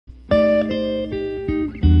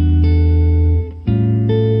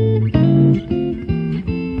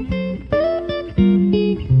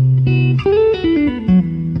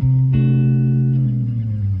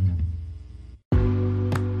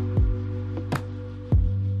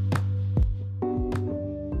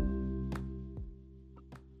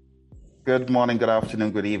Good morning, good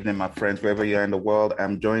afternoon, good evening, my friends, wherever you are in the world.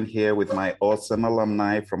 I'm joined here with my awesome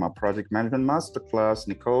alumni from our Project Management Masterclass,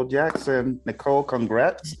 Nicole Jackson. Nicole,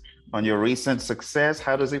 congrats on your recent success.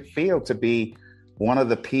 How does it feel to be one of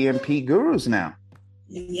the PMP gurus now?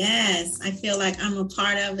 Yes, I feel like I'm a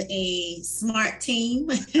part of a smart team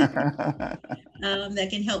that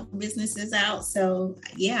can help businesses out. So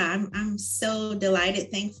yeah, I'm so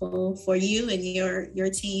delighted, thankful for you and your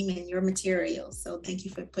team and your material. So thank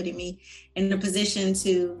you for putting me in a position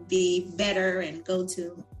to be better and go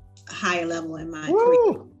to a higher level in my career.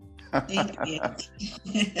 Woo! Thank you.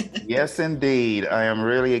 Yes, indeed. I am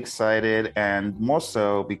really excited, and more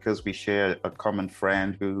so because we share a common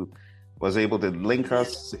friend who was able to link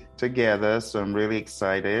us together. So I'm really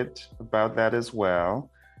excited about that as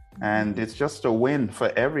well. And it's just a win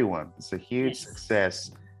for everyone. It's a huge Yes.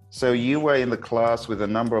 success. So you were in the class with a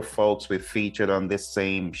number of folks we've featured on this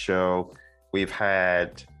same show. We've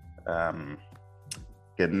had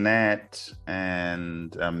Gannett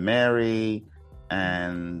and Mary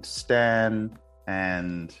and Stan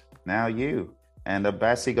and now you. And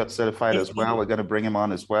Abassi got certified as well. We're going to bring him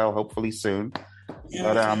on as well, hopefully soon.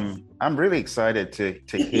 But I'm really excited to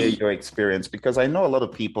hear your experience because I know a lot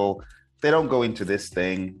of people, they don't go into this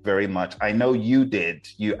thing very much. I know you did.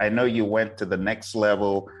 I know you went to the next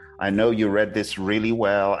level. I know you read this really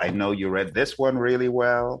well. I know you read this one really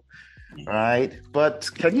well. Right. But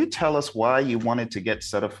can you tell us why you wanted to get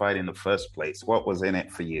certified in the first place? What was in it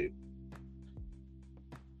for you?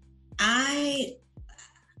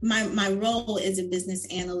 My role is a business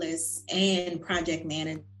analyst and project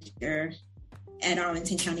manager at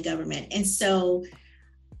Arlington County Government. And so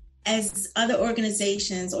as other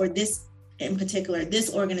organizations, or this in particular,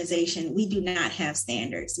 this organization, we do not have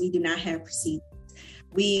standards. We do not have procedures.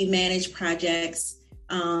 We manage projects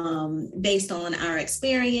based on our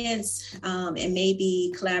experience and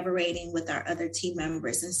maybe collaborating with our other team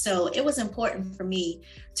members. And so it was important for me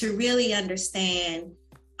to really understand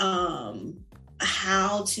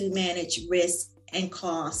how to manage risk and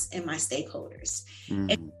costs and my stakeholders.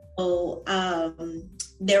 And so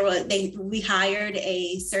we hired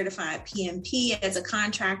a certified PMP as a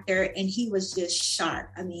contractor, and he was just sharp.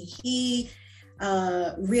 I mean, he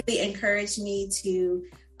really encouraged me to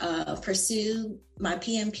pursue my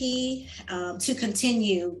PMP, to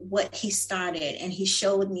continue what he started, and he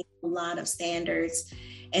showed me a lot of standards.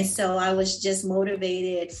 And so I was just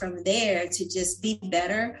motivated from there to just be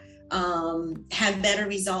better, have better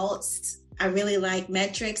results. I really like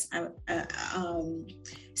metrics.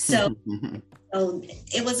 So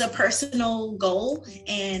it was a personal goal,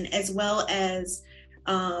 and as well as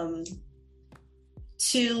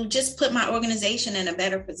to just put my organization in a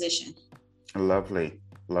better position. Lovely,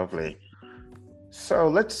 lovely. So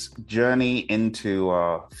let's journey into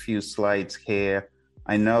a few slides here.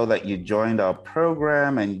 I know that you joined our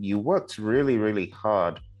program and you worked really, really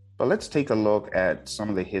hard, but let's take a look at some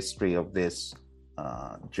of the history of this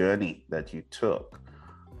journey that you took.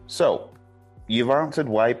 So you've answered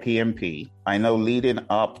why PMP. I know leading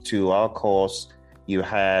up to our course, you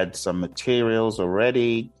had some materials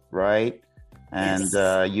already, right? And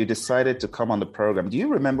Yes. you decided to come on the program. Do you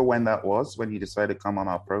remember when that was, when you decided to come on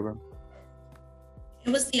our program?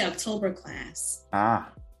 It was the October class.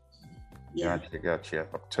 Ah, Yeah. gotcha.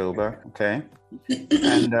 October, okay.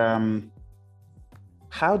 And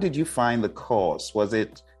how did you find the course? Was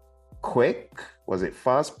it quick? Was it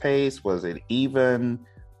fast paced? Was it even?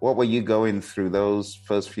 What were you going through those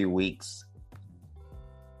first few weeks?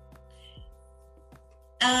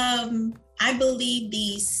 I believe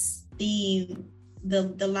the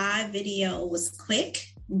live video was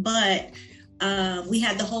quick, but we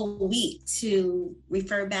had the whole week to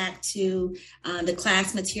refer back to the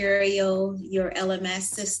class material, your LMS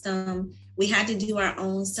system. We had to do our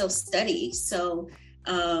own self-study. So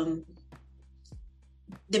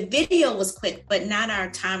the video was quick, but not our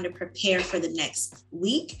time to prepare for the next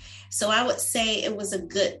week. So I would say it was a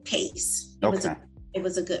good pace. It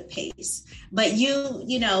was a good pace. But you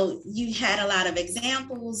had a lot of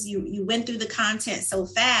examples. You went through the content so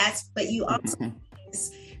fast, but you also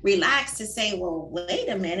relaxed to say, well, wait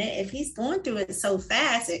a minute, if he's going through it so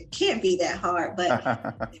fast, it can't be that hard.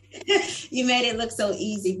 But you made it look so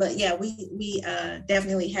easy. But yeah, we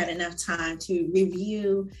definitely had enough time to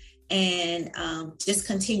review and just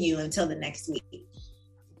continue until the next week.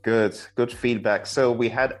 Good feedback. So we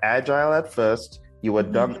had Agile at first. You were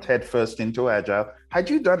dumped head first into Agile. Had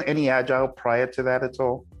you done any Agile prior to that at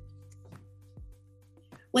all?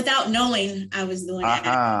 Without knowing I was doing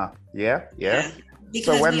Agile. Yeah.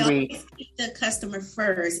 Because so we always keep the customer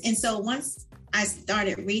first. And so once I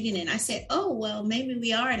started reading it, I said, oh, well, maybe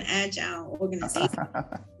we are an Agile organization.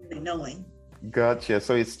 knowing. Gotcha.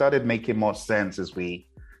 So it started making more sense as we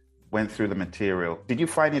went through the material. Did you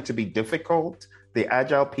find it to be difficult, the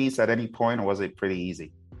agile piece, at any point, or was it pretty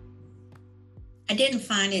easy? I didn't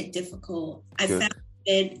find it difficult. I Good. found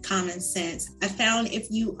it common sense. I found if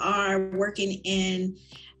you are working in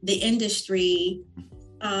the industry,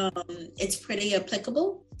 it's pretty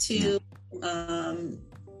applicable to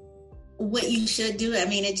what you should do. I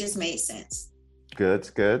mean, it just made sense. Good.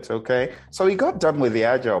 Okay. So we got done with the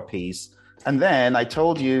agile piece. And then I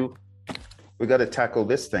told you we got to tackle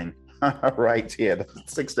this thing right here, the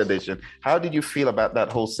 6th edition. How did you feel about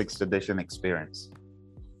that whole 6th edition experience?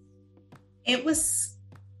 It was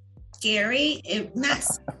scary. It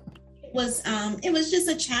was just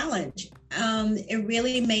a challenge. It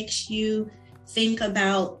really makes you think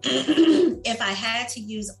about if I had to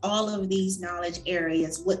use all of these knowledge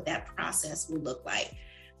areas, what that process would look like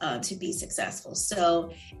to be successful.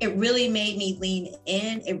 So it really made me lean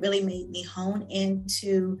in. It really made me hone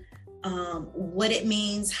into what it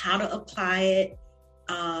means, how to apply it,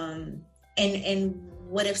 and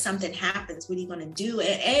what if something happens, what are you going to do?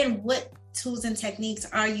 And what tools and techniques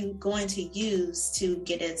are you going to use to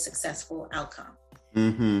get a successful outcome?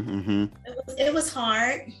 It was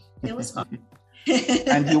hard. It was hard.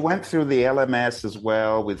 And you went through the LMS as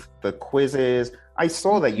well with the quizzes. I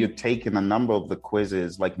saw that you'd taken a number of the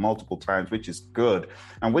quizzes like multiple times, which is good.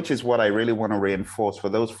 And which is what I really want to reinforce for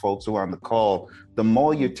those folks who are on the call. The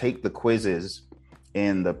more you take the quizzes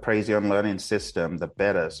in the Praizion learning system, the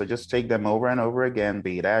better. So just take them over and over again,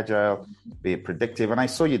 be it agile, be it predictive. And I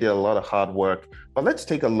saw you did a lot of hard work. But let's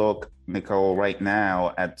take a look, Nicole, right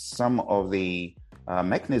now at some of the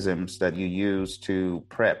mechanisms that you use to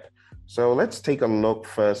prep. So let's take a look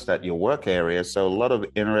first at your work area. So a lot of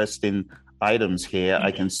interesting items here.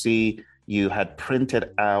 I can see you had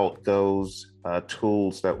printed out those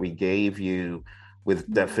tools that we gave you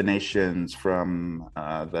with definitions from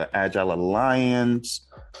the Agile Alliance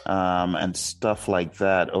and stuff like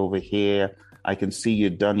that over here. I can see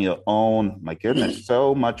you've done your own, my goodness,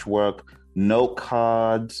 so much work, note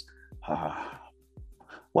cards.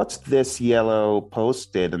 What's this yellow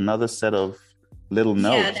Post-it? Another set of little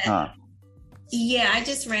notes, huh? Yeah, I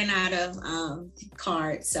just ran out of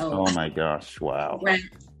cards. So oh my gosh, wow.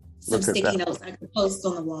 Some sticky notes I could post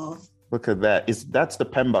on the wall. Look at that. That's the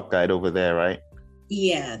PMBOK guide over there, right?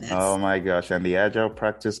 Yeah. Oh my gosh. And the Agile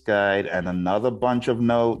Practice Guide and another bunch of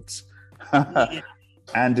notes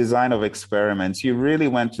and design of experiments. You really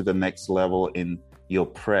went to the next level in your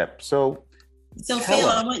prep. So Phil,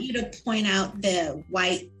 I want you to point out the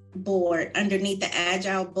whiteboard underneath the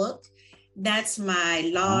Agile book. That's my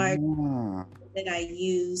large that I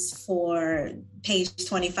use for page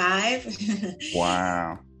 25.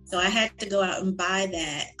 Wow. So I had to go out and buy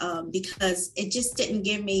that because it just didn't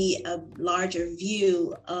give me a larger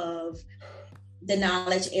view of the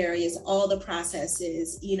knowledge areas, all the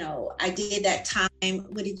processes. You know, I did that time.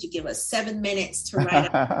 What did you give us? 7 minutes to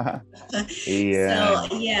write up. Yeah.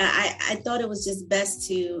 So yeah, I thought it was just best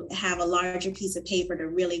to have a larger piece of paper to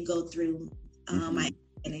really go through my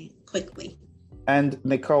quickly. And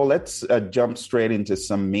Nicole, let's jump straight into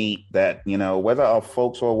some meat that, you know, whether our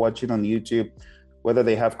folks who are watching on YouTube, whether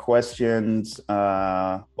they have questions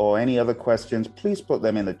or any other questions, please put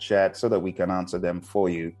them in the chat so that we can answer them for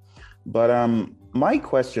you. But my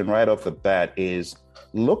question right off the bat is,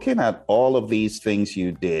 looking at all of these things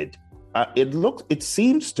you did, it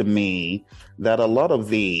seems to me that a lot of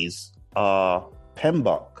these are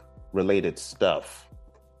PMBOK related stuff.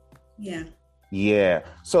 Yeah.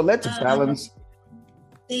 So let's balance.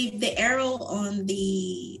 The arrow on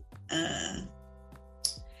the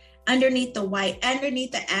underneath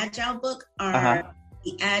the Agile book are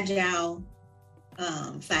the Agile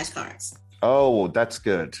flashcards. Oh, that's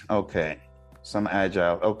good. Okay. Some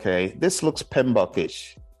Agile. Okay. This looks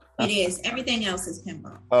PMBOK-ish. It is. Everything else is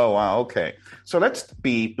PMBOK. Oh, wow. Okay. So let's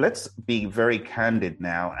be very candid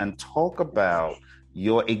now and talk about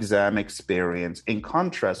your exam experience in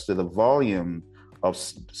contrast to the volume of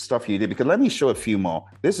stuff you did, because let me show a few more.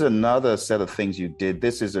 This is another set of things you did.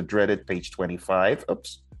 This is a dreaded page 25.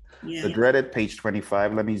 Oops. Yeah. The dreaded page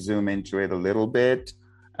 25. Let me zoom into it a little bit.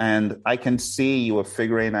 And I can see you were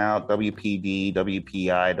figuring out WPD,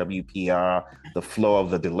 WPI, WPR, the flow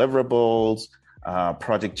of the deliverables,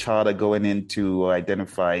 project charter going in to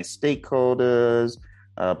identify stakeholders,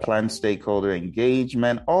 plan stakeholder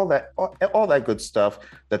engagement, all that good stuff.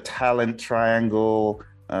 The talent triangle,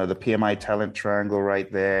 the PMI talent triangle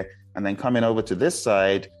right there. And then coming over to this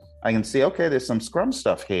side, I can see, okay, there's some Scrum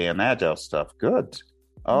stuff here and Agile stuff. Good.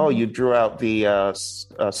 Oh, you drew out the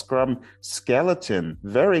Scrum skeleton.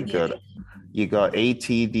 Very good. You got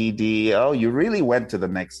ATDD. Oh, you really went to the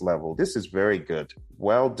next level. This is very good.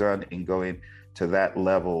 Well done in going to that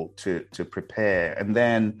level to prepare. And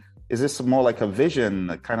then is this more like a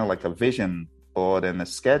vision, kind of like a vision board and a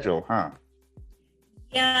schedule, huh?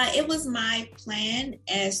 Yeah, it was my plan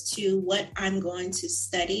as to what I'm going to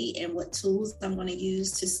study and what tools I'm going to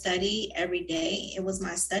use to study every day. It was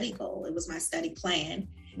my study goal. It was my study plan.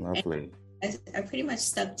 Lovely. I pretty much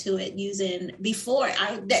stuck to it using this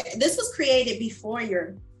was created before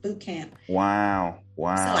your boot camp. Wow. So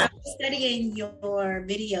I was studying your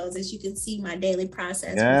videos, as you can see my daily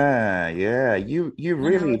process. Yeah. You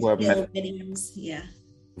really were videos. Yeah.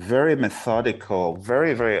 Very methodical,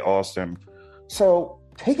 very, very awesome. So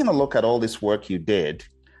taking a look at all this work you did,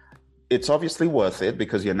 it's obviously worth it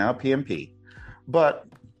because you're now PMP, but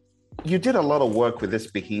you did a lot of work with this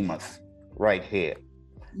behemoth right here.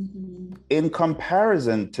 Mm-hmm. In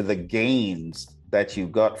comparison to the gains that you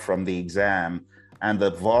got from the exam and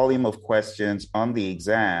the volume of questions on the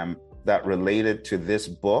exam that related to this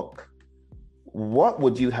book, what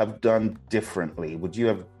would you have done differently? Would you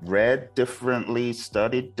have read differently,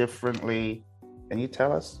 studied differently? Can you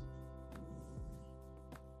tell us?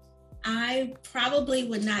 I probably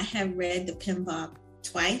would not have read the PMBOK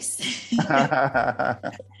twice.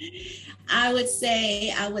 I would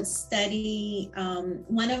say I would study,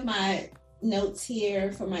 one of my notes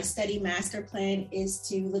here for my study master plan is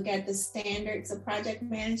to look at the standards of project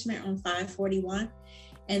management on 541,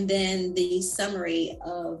 and then the summary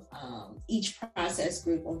of each process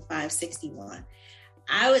group on 561.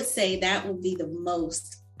 I would say that would be the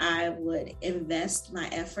most I would invest my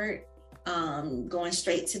effort, going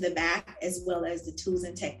straight to the back, as well as the tools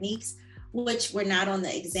and techniques, which were not on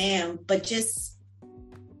the exam, but just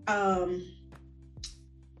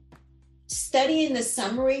studying the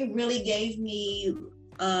summary really gave me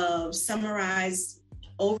a summarized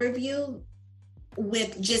overview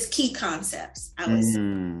with just key concepts. I was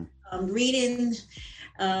reading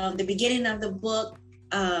the beginning of the book.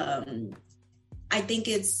 I think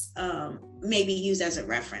it's maybe used as a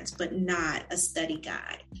reference, but not a study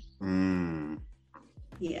guide.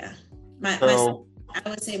 Yeah. I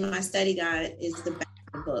would say my study guide is the back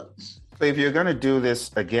of the book. So if you're going to do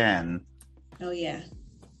this again,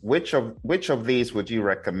 which of these would you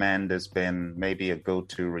recommend as being maybe a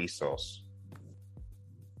go-to resource?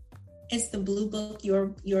 It's the blue book,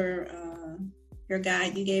 your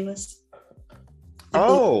guide you gave us.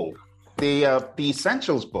 The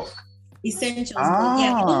Essentials book. Essentials book.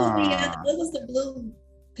 Yeah. What was the blue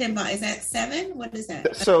PMBOK? Is that 7? What is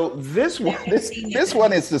that? So this one is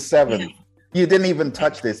the 7th. Yeah. You didn't even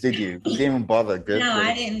touch this, did you? You didn't even bother. Good. No, good.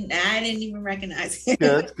 I didn't even recognize it.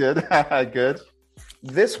 Good. Good.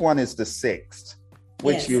 This one is the 6th,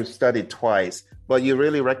 which you studied twice, but you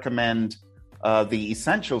really recommend the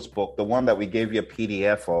Essentials book, the one that we gave you a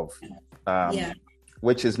PDF of,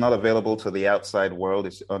 which is not available to the outside world.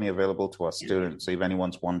 It's only available to our students. So if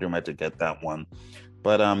anyone's wondering where to get that one.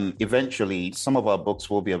 But eventually, some of our books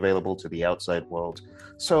will be available to the outside world.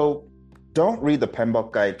 So don't read the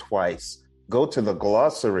PMBOK guide twice. Go to the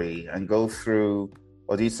glossary and go through,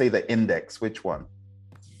 or do you say the index? Which one?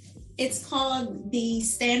 It's called the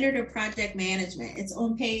Standard of Project Management. It's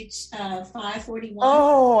on page 541.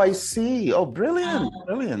 Oh, I see. Oh, brilliant.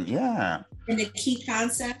 Brilliant. Yeah. And the key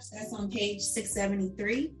concepts, that's on page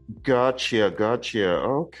 673. Gotcha.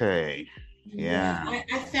 Okay. Yeah.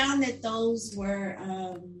 I found that those were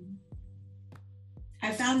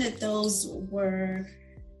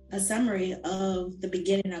a summary of the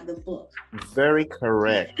beginning of the book. Very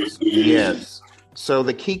correct. Yes. So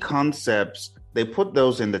the key concepts, they put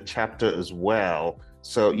those in the chapter as well.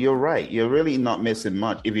 So you're right. You're really not missing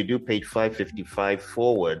much. If you do page 555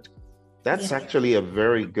 forward, that's actually a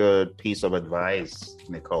very good piece of advice,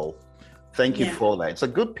 Nicole. Thank you for that. It's a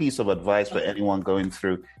good piece of advice for anyone going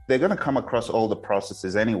through. They're going to come across all the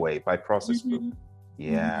processes anyway by process group.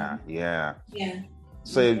 Yeah.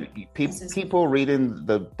 So people reading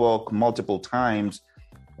the book multiple times,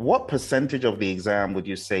 what percentage of the exam would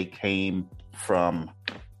you say came from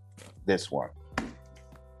this one?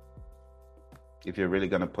 If you're really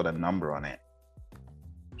going to put a number on it,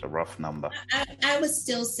 it's a rough number. I would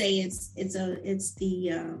still say it's the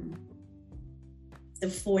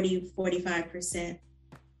 40-45%,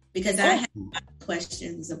 because I have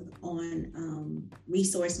questions on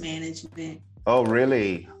resource management. Oh,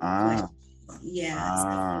 really? Management.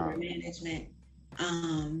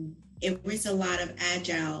 It was a lot of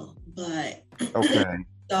agile, but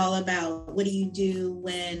it's all about what do you do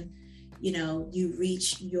when you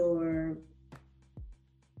reach your,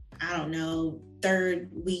 I don't know, 3rd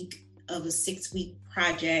week of a 6-week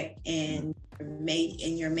project, and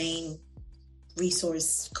your main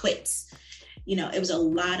resource quits. It was a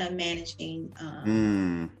lot of managing.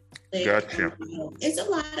 Gotcha. It's a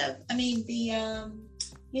lot of,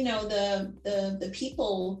 the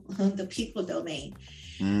people, the people domain,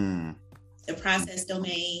 the process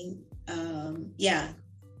domain,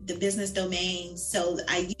 the business domain. So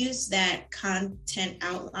I use that content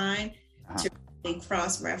outline to really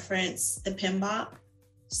cross-reference the PMBOK.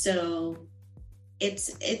 So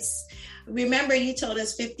it's remember you told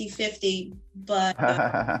us 50-50, but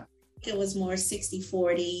it was more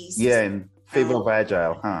 60-40. Yeah, in favor of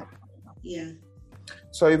agile, huh? Yeah.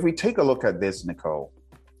 So if we take a look at this, Nicole,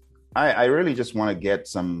 I really just want to get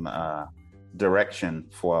some direction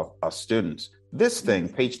for our students. This thing,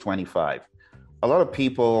 page 25, a lot of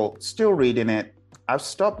people still reading it. I've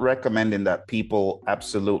stopped recommending that people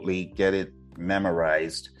absolutely get it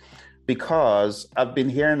memorized because I've been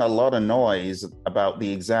hearing a lot of noise about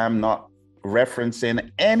the exam not referencing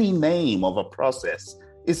any name of a process.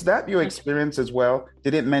 Is that your experience as well?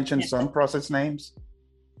 Did it mention some process names?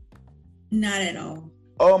 Not at all.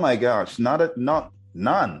 Oh my gosh,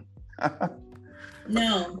 none.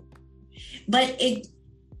 No, but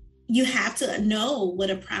you have to know what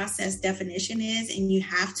a process definition is, and you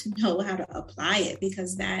have to know how to apply it,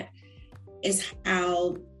 because that is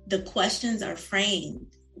how the questions are framed.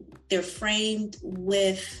 They're framed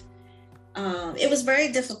with, it was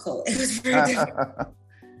very difficult. It was very difficult.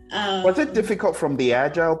 Was it difficult from the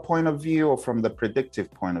agile point of view or from the predictive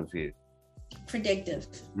point of view? Predictive.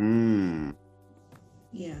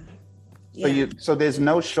 Yeah. So there's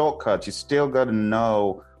no shortcut. You still got to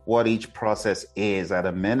know what each process is at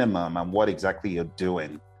a minimum and what exactly you're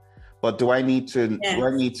doing. But do I need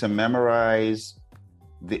to memorize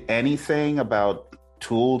anything about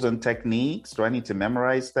tools and techniques? Do I need to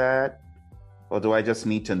memorize that? Or do I just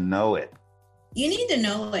need to know it? You need to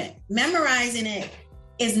know it. Memorizing it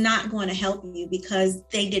is not going to help you because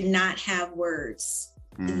they did not have words.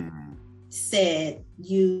 Said,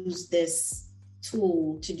 use this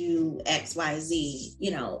tool to do X, Y, Z,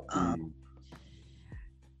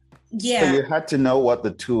 yeah. So you had to know what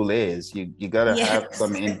the tool is. You got to have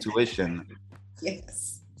some intuition.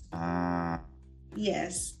 Yes.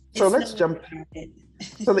 Yes. So let's jump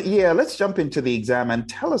into the exam and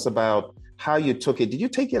tell us about how you took it. Did you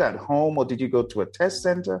take it at home or did you go to a test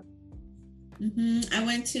center? I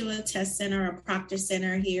went to a test center, a proctor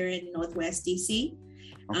center here in Northwest DC.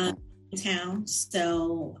 Town.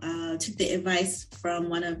 So took the advice from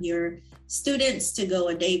one of your students to go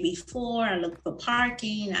a day before. I looked for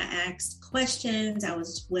parking. I asked questions. I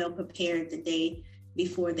was well prepared the day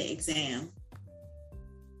before the exam.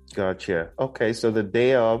 Gotcha. Okay, so the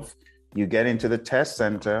day of, you get into the test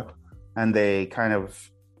center and they kind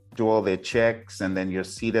of do all their checks and then you're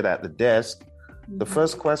seated at the desk. The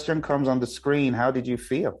first question comes on the screen. How did you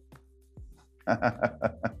feel?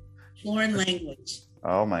 Foreign language.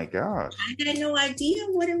 Oh my gosh. I had no idea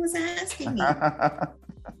what it was asking me.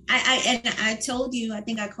 I told you, I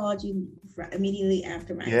think I called you immediately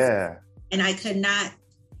after my exam, and I could not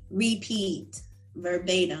repeat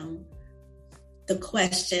verbatim the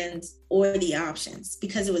questions or the options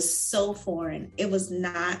because it was so foreign. It was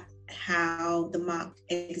not how the mock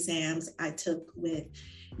exams I took with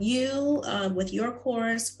you, with your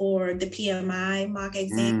course, or the PMI mock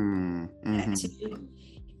exam.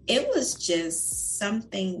 It was just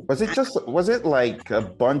something. Was it like a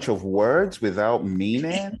bunch of words without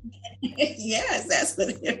meaning? Yes, that's what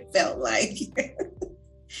it felt like.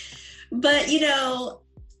 But,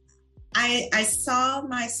 I saw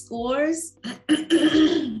my scores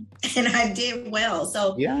and I did well.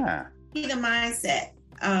 So the mindset.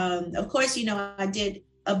 Of course, I did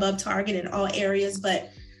above target in all areas, but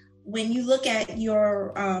when you look at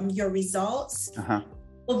your results,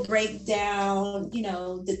 we'll break down,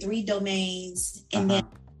 the 3 domains, and then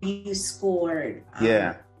you scored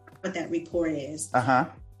what that report is.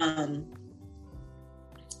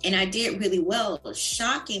 And I did really well,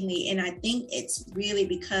 shockingly. And I think it's really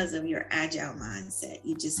because of your agile mindset.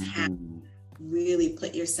 You just have to really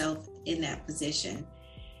put yourself in that position.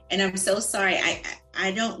 And I'm so sorry.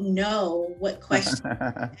 I don't know what question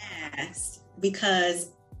I asked because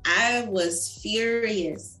I was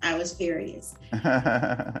furious.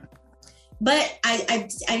 But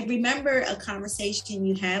I remember a conversation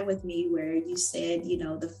you had with me where you said,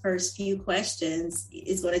 the first few questions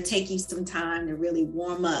is going to take you some time to really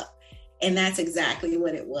warm up. And that's exactly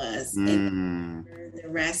what it was. And the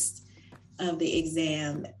rest of the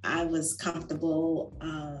exam, I was comfortable.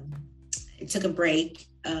 I took a break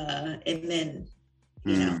and then,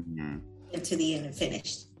 into the end and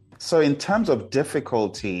finished. So in terms of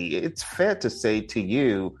difficulty, it's fair to say to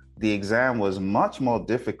you, the exam was much more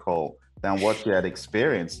difficult than what you had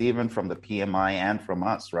experienced, even from the PMI and from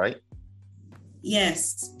us, right?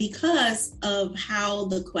 Yes, because of how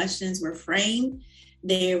the questions were framed.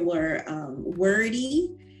 They were wordy.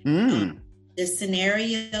 The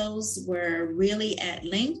scenarios were really at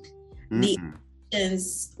length. The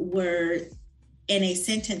questions were in a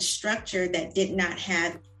sentence structure that did not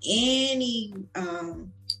have any,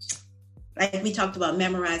 like we talked about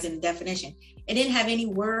memorizing the definition. It didn't have any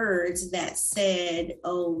words that said,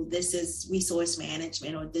 oh, this is resource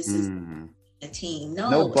management or this is a team.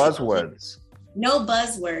 No buzzwords. No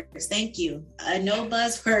buzzwords. Thank you. No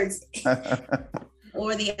buzzwords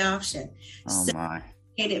or the option. Oh, so my.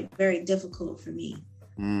 It made it very difficult for me.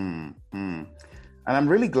 And I'm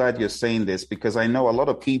really glad you're saying this, because I know a lot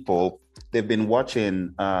of people, they've been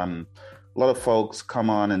watching, a lot of folks come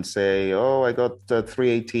on and say, oh, I got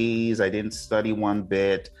 3 ATs. I didn't study one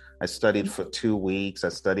bit. I studied for 2 weeks. I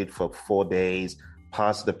studied for 4 days,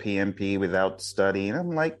 passed the PMP without studying.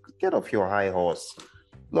 I'm like, get off your high horse.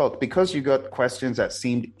 Look, because you got questions that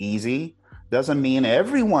seemed easy, doesn't mean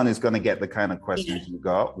everyone is going to get the kind of questions you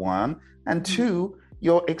got, one. And two,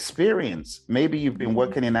 your experience. Maybe you've been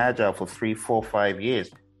working in Agile for 3, 4, 5 years.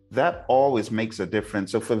 That always makes a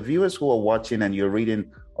difference. So for viewers who are watching and you're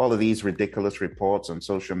reading all of these ridiculous reports on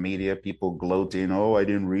social media, people gloating, oh, I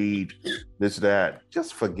didn't read this, that.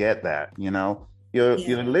 Just forget that, you know. You're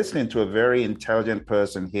listening to a very intelligent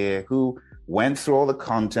person here who went through all the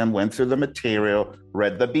content, went through the material,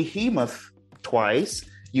 read the behemoth twice.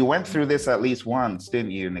 You went through this at least once,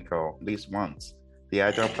 didn't you, Nicole? At least once. The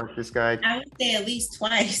Agile Practice Guide? I would say at least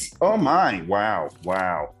twice. Oh my,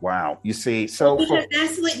 wow. You see, so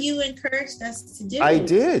that's what you encouraged us to do. I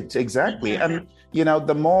did, exactly. And you know,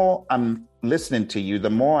 the more I'm listening to you, the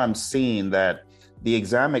more I'm seeing that the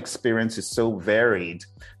exam experience is so varied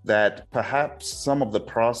that perhaps some of the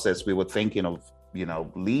process we were thinking of, you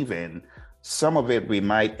know, leaving, some of it we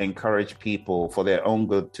might encourage people for their own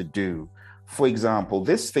good to do. For example,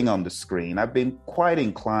 this thing on the screen, I've been quite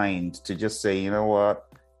inclined to just say, you know what,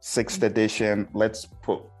 6th edition, let's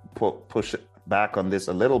push it back on this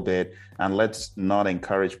a little bit, and let's not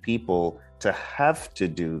encourage people to have to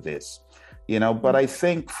do this. You know, but I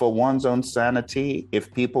think for one's own sanity,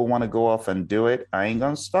 if people want to go off and do it, I ain't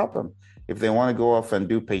going to stop them. If they want to go off and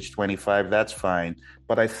do page 25, that's fine.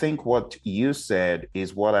 But I think what you said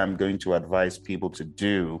is what I'm going to advise people to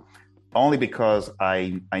do, only because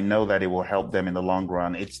I know that it will help them in the long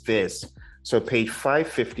run. It's this. So page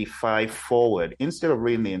 555 forward, instead of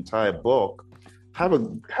reading the entire book, have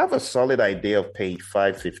a solid idea of page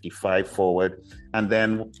 555 forward. And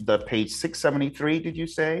then the page 673, did you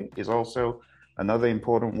say, is also another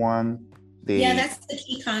important one? That's the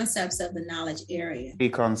key concepts of the knowledge area. Key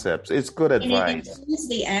concepts. It's good advice. It includes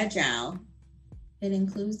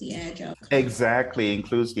the Agile. Exactly,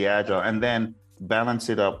 includes the Agile. And then balance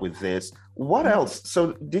it up with this. What else?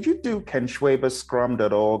 So did you do Ken Schwaber's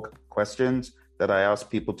Scrum.org questions that I asked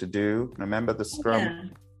people to do? Remember the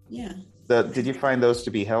Scrum? Yeah. Did you find those to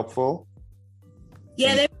be helpful?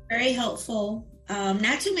 Yeah, they're very helpful.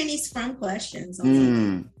 Not too many Scrum questions.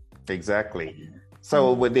 Exactly.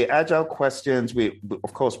 So with the Agile questions,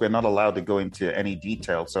 of course, we're not allowed to go into any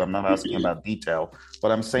detail. So I'm not asking about detail,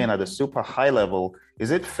 but I'm saying at a super high level,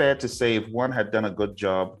 is it fair to say if one had done a good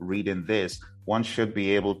job reading this, one should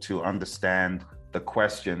be able to understand the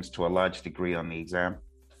questions to a large degree on the exam?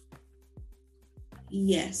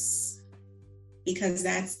 Yes, because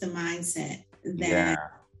that's the mindset that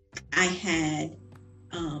I had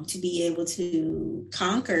to be able to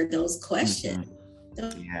conquer those questions.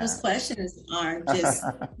 Those questions are just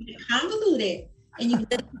convoluted, and you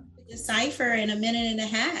decipher in a minute and a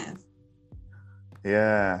half.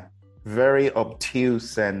 Yeah, very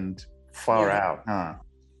obtuse and far out, huh?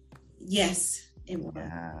 Yes, it was.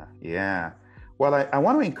 Yeah. Well, I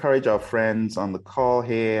want to encourage our friends on the call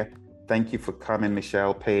here. Thank you for coming,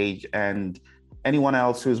 Michelle Page, and anyone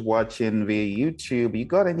else who's watching via YouTube. You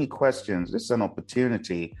got any questions? This is an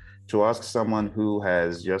opportunity to ask someone who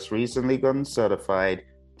has just recently gotten certified,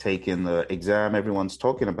 taking the exam everyone's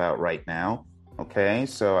talking about right now. Okay,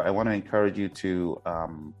 so I want to encourage you to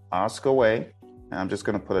ask away. And I'm just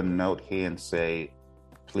going to put a note here and say,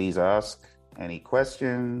 please ask any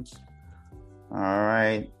questions. All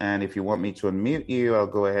right, and if you want me to unmute you, I'll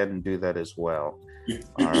go ahead and do that as well.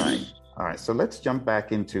 All right, so let's jump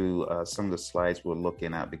back into some of the slides we're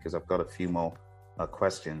looking at, because I've got a few more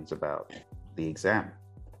questions about the exam.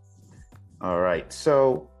 All right,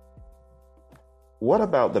 so what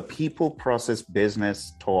about the people, process,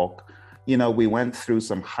 business talk? You know, we went through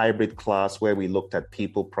some hybrid class where we looked at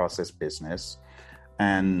people, process, business.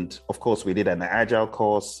 And of course, we did an agile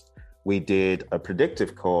course. We did a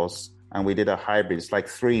predictive course. and we did a hybrid. It's like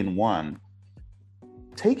 3-in-1.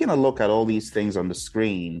 Taking a look at all these things on the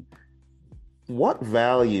screen, what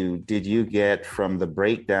value did you get from the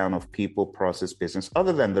breakdown of people, process, business,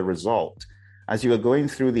 other than the result? As you were going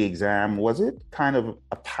through the exam, was it kind of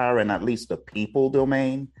apparent, at least the people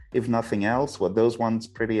domain, if nothing else? Were those ones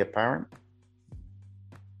pretty apparent?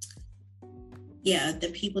 Yeah, the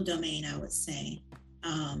people domain, I would say.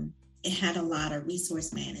 It had a lot of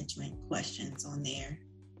resource management questions on there,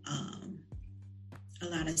 a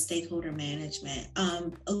lot of stakeholder management,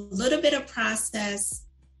 a little bit of process,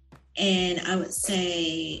 and I would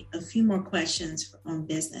say a few more questions on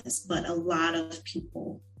business, but a lot of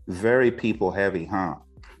people. Very people heavy, huh?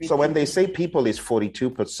 So when they say people is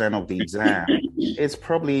 42% of the exam, it's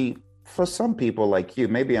probably, for some people like you,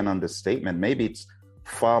 maybe an understatement. Maybe it's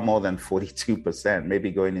far more than 42%, maybe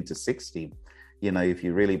going into 60, if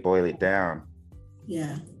you really boil it down.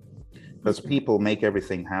 Yeah. Because people make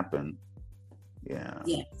everything happen. Yeah.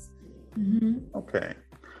 Yes. Mm-hmm. Okay.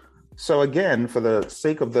 So again, for the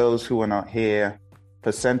sake of those who are not here,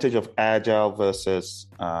 percentage of agile versus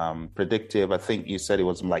predictive, I think you said it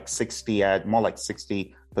was like more like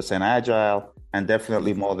 60% agile, and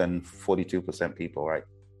definitely more than 42% people, right?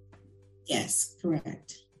 Yes,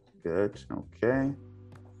 correct. Good. Okay.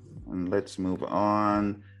 And let's move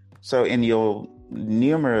on. So in your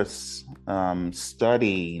numerous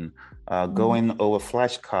studying, going over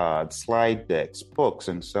flashcards, slide decks, books,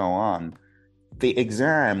 and so on, the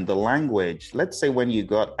exam, the language, let's say when you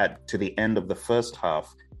got to the end of the first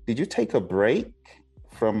half, did you take a break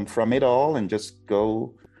from it all and just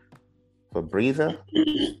go for a breather?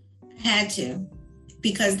 Had to,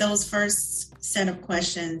 because those first set of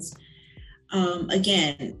questions,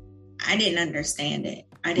 again, I didn't understand it.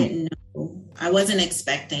 I didn't know. I wasn't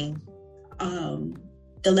expecting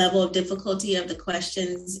the level of difficulty of the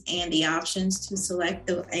questions and the options to select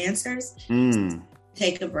the answers.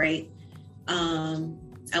 Take a break.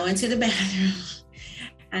 I went to the bathroom.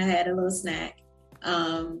 I had a little snack.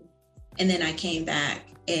 And then I came back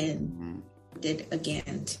and did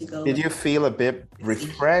again to go. Did you feel a bit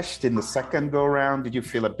refreshed in the second go round? Did you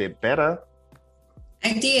feel a bit better?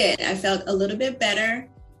 I did. I felt a little bit better.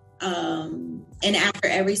 And after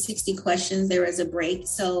every 60 questions, there was a break.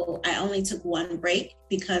 So I only took one break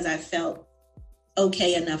because I felt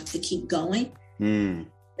okay enough to keep going.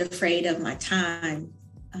 Afraid of my time.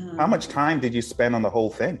 How much time did you spend on the whole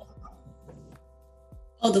thing?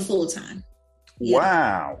 Oh, the full time. Yeah.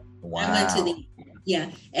 Wow. I went to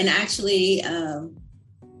and actually,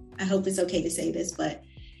 I hope it's okay to say this, but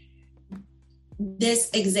this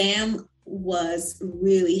exam was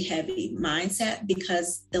really heavy mindset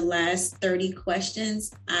because the last 30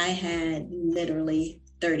 questions, I had literally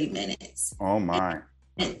 30 minutes. Oh my.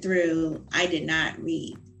 Went through, I did not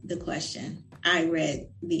read the question. I read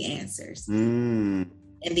the answers. And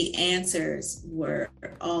the answers were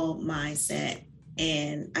all mindset.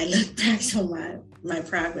 And I look back to my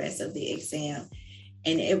progress of the exam,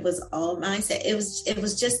 and it was all mindset. It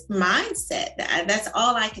was just mindset. That's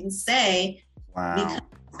all I can say. Wow. Because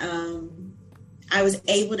I was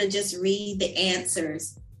able to just read the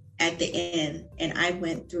answers at the end, and I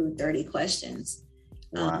went through 30 questions.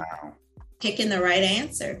 Wow. Picking the right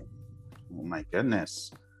answer. Oh my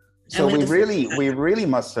goodness. So we really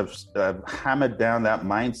must have hammered down that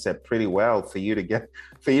mindset pretty well for you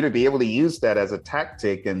to be able to use that as a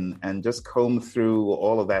tactic and just comb through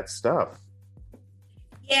all of that stuff.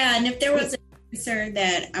 Yeah, and if there was an answer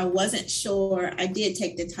that I wasn't sure, I did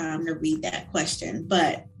take the time to read that question,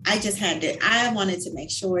 but I wanted to make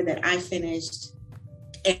sure that I finished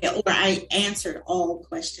or I answered all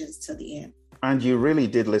questions to the end. And you really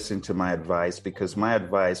did listen to my advice, because my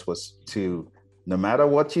advice was to, no matter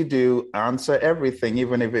what you do, answer everything,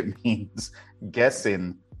 even if it means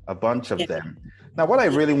guessing a bunch of them. Now, what I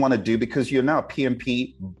really want to do, because you're now a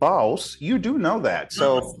PMP boss, you do know that.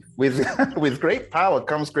 So with great power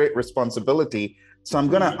comes great responsibility. So I'm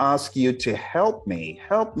going to ask you to help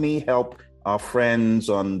help our friends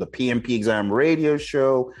on the PMP Exam Radio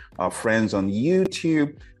Show, our friends on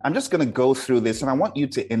YouTube. I'm just going to go through this, and I want you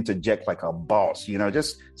to interject like a boss,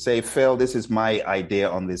 just say, Phil, this is my idea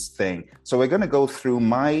on this thing. So we're going to go through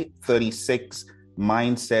my 36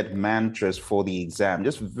 mindset mantras for the exam,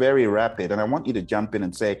 just very rapid. And I want you to jump in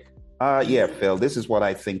and say, yeah, Phil, this is what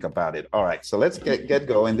I think about it. All right, so let's get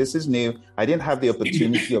going. This is new. I didn't have the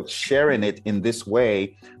opportunity of sharing it in this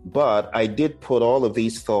way, but I did put all of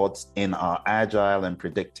these thoughts in our agile and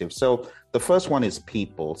predictive. So the first one is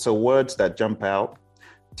people. So words that jump out,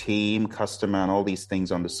 team, customer, and all these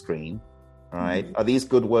things on the screen. All right. Are these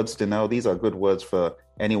good words to know? These are good words for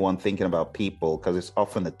anyone thinking about people, because it's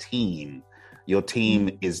often a team. your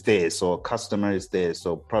team is this, or customer is this,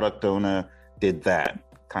 or product owner did that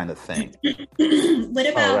kind of thing. What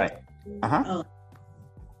about all right.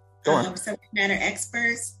 Go on. Subject matter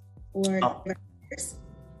experts or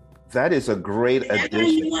that is a great addition.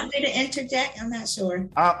 You want me to interject? I'm not sure.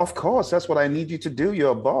 Of course, that's what I need you to do.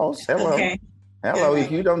 You're a boss. Hello. Okay. Hello. If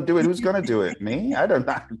you don't do it, who's going to do it? Me? I don't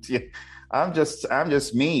know. I'm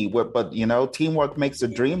just me. But teamwork makes the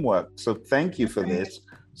dream work. So thank you for this.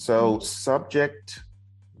 So subject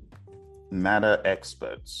matter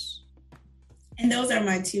experts. And those are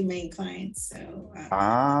my two main clients. So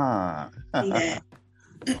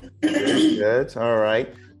good. All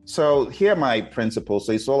right. So here are my principles.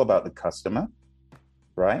 So it's all about the customer,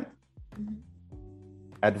 right? Mm-hmm.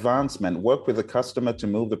 Advancement, work with the customer to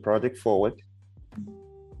move the project forward.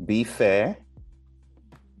 Be fair.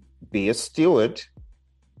 Be a steward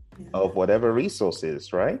of whatever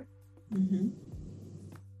resources, right? Mm-hmm.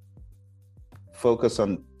 Focus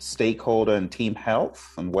on stakeholder and team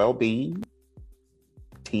health and well-being.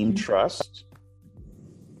 Team trust.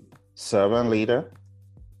 Servant leader.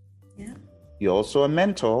 Yeah. You're also a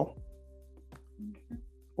mentor.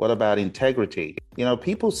 What about integrity?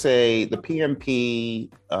 People say the PMI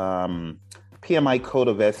Code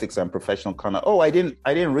of Ethics and Professional Conduct. Oh, I didn't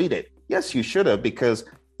read it. Yes, you should have, because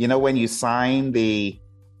when you sign the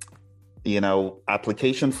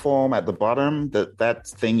application form at the bottom, that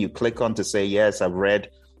thing you click on to say, yes, I've read.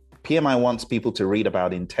 PMI wants people to read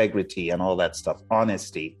about integrity and all that stuff,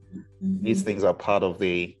 honesty. Mm-hmm. These things are part of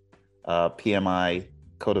the PMI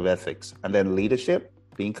Code of Ethics. And then leadership,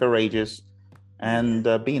 being courageous, and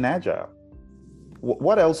being agile.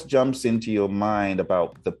 What else jumps into your mind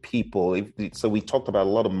about the people? So we talked about a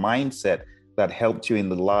lot of mindset that helped you in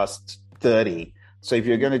the last 30. So if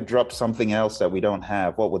you're going to drop something else that we don't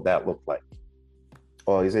have, what would that look like?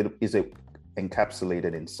 Or is it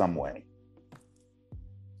encapsulated in some way?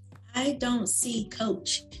 I don't see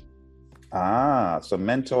coach. So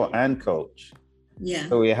mentor and coach. Yeah.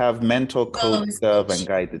 So we have mentor, coach, serve, and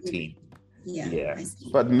guide the team. Yeah.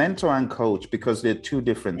 But mentor and coach, because they're two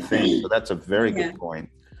different things. So that's a very good point.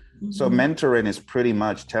 Mm-hmm. So mentoring is pretty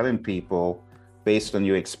much telling people based on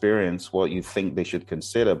your experience what you think they should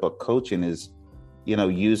consider. But coaching is,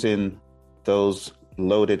 using those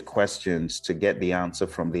loaded questions to get the answer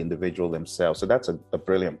from the individual themselves. So that's a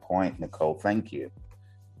brilliant point, Nicole. Thank you.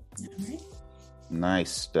 All right.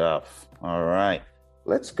 Nice stuff. All right.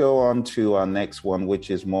 Let's go on to our next one,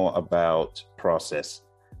 which is more about process.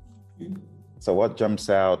 Mm-hmm. So what jumps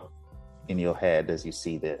out in your head as you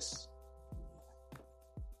see this?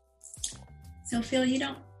 So Phil,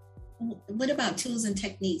 what about tools and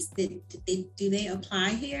techniques? Do they apply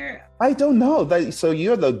here? I don't know. So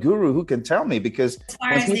you're the guru who can tell me, because as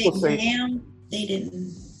far as the exam, they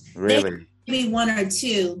didn't. Really? Maybe one or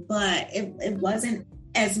two, but it wasn't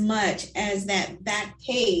as much as that back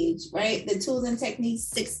page, right? The tools and techniques,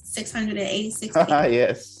 686 pages.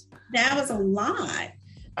 Yes. That was a lot.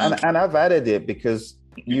 And I've added it because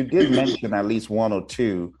you did mention at least one or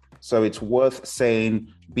two. So it's worth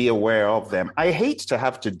saying, be aware of them. I hate to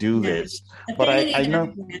have to do this, but I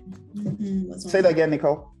know. Say that again,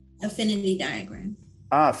 Nicole. Affinity diagram.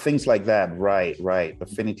 Things like that. Right.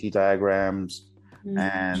 Affinity diagrams.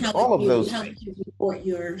 And all of those. How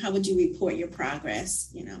would you report your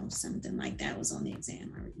progress? Something like that was on the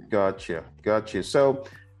exam. I remember. Gotcha. So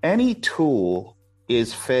any tool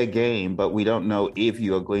is fair game, but we don't know if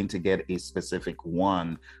you are going to get a specific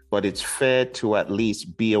one, but it's fair to at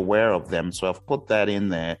least be aware of them. So I've put that in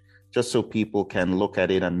there just so people can look at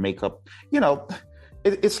it and make up,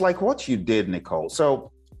 it's like what you did, Nicole.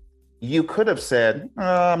 So you could have said,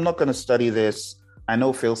 I'm not going to study this. I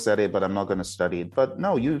know Phil said it, but I'm not going to study it. But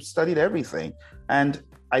no, you studied everything. And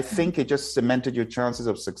I think it just cemented your chances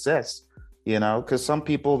of success, because some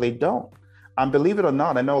people, they don't. And believe it or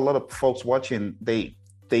not, I know a lot of folks watching, they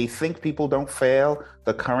think people don't fail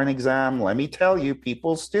the current exam. Let me tell you,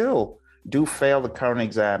 people still do fail the current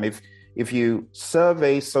exam. If you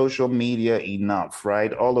survey social media enough,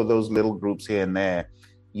 right, all of those little groups here and there,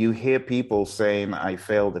 you hear people saying, I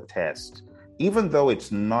failed the test, even though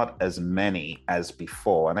it's not as many as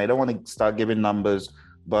before. And I don't want to start giving numbers,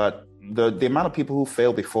 but the amount of people who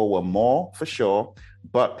failed before were more for sure,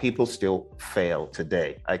 but people still fail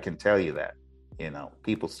today. I can tell you that.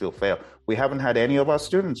 People still fail. We haven't had any of our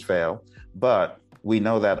students fail, but we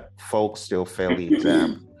know that folks still fail the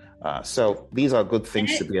exam. So these are good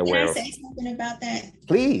things to be aware of. Can I say something about that?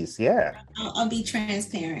 Please, yeah. I'll be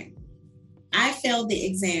transparent. I failed the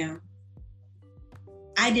exam.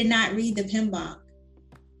 I did not read the PMBOK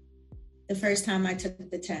the first time I took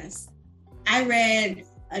the test. I read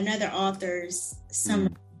another author's summary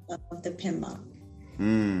of the PMBOK.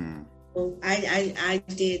 Mm. So I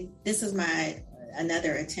did. This was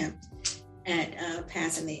another attempt at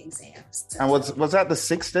passing the exams. So, And was that the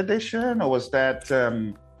 6th edition, or was that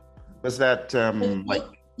the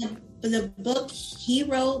book he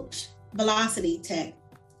wrote, Velocity Tech?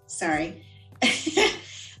 Sorry.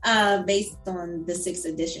 Based on the 6th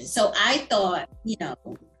edition. So I thought,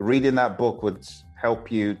 reading that book would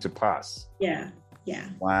help you to pass. Yeah.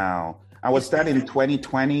 Wow. And was that in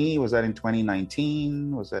 2020? Was that in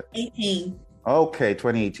 2019? Was that 18? Okay,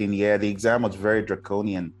 2018. Yeah, the exam was very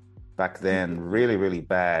draconian back then. Really, really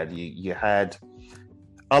bad. You had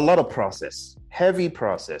a lot of process, heavy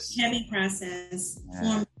process.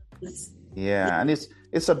 Yeah, and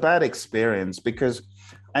it's a bad experience because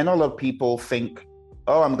I know a lot of people think,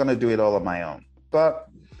 oh, I'm going to do it all on my own. But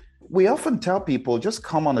we often tell people, just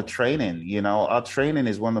come on a training. Our training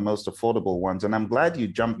is one of the most affordable ones. And I'm glad you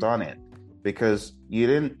jumped on it because you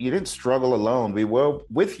didn't struggle alone. We were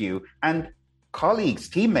with you and colleagues,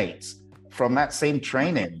 teammates from that same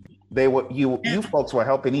training. You folks were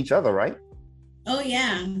helping each other, right? Oh,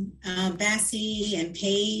 yeah. Bassie and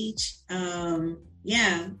Paige.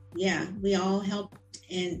 Yeah. We all helped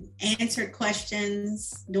and answered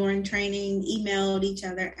questions during training, emailed each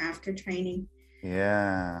other after training.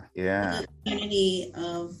 Yeah. A community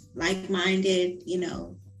of like-minded,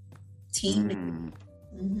 team.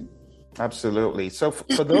 Mm-hmm. Absolutely. So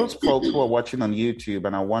for those folks who are watching on YouTube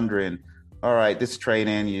and are wondering, all right, this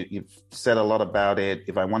training, you've said a lot about it.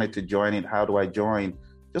 If I wanted to join it, how do I join?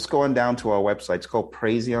 Just going down to our website. It's called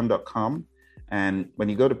Praizion.com. And when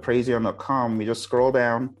you go to Praizion.com, you just scroll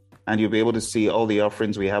down and you'll be able to see all the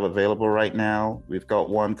offerings we have available right now. We've got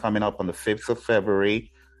one coming up on the 5th of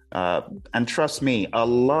February. And trust me, a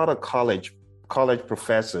lot of college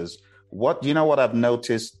professors, what I've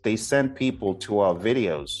noticed? They send people to our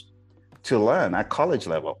videos to learn at college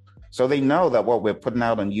level. So they know that what we're putting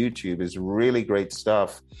out on YouTube is really great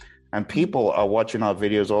stuff. And people are watching our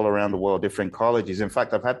videos all around the world, different colleges. In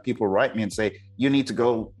fact, I've had people write me and say, you need to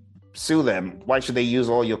go sue them. Why should they use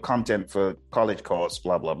all your content for college course,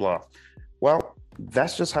 blah, blah, blah. Well,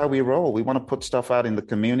 that's just how we roll. We want to put stuff out in the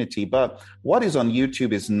community. But what is on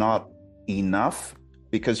YouTube is not enough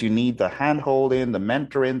because you need the hand-holding, the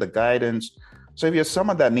mentoring, the guidance. So if you're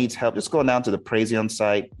someone that needs help, just go down to the Praizion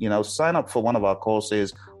site, sign up for one of our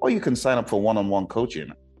courses, or you can sign up for one-on-one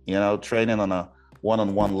coaching, training on a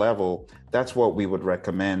one-on-one level. That's what we would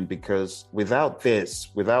recommend because without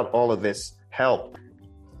all of this help,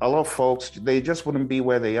 a lot of folks, they just wouldn't be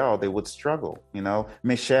where they are. They would struggle.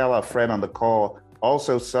 Michelle, our friend on the call,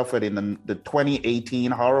 also suffered in the 2018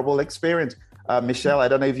 horrible experience. Michelle, I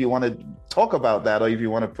don't know if you want to talk about that or if you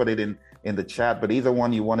want to put it in the chat, but either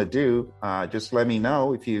one you want to do, just let me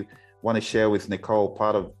know if you want to share with Nicole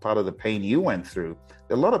part of the pain you went through.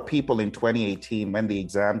 A lot of people in 2018, when the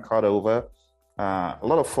exam caught over, a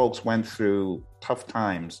lot of folks went through tough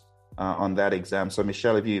times on that exam. So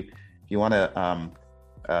Michelle, if you want to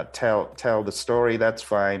tell the story, that's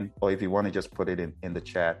fine. Or if you want to just put it in the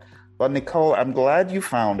chat. But Nicole, I'm glad you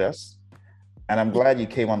found us and I'm glad you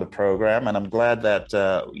came on the program and I'm glad that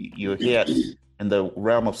you're here in the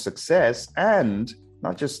realm of success. And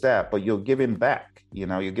not just that, but you're giving back,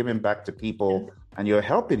 you're giving back to people and you're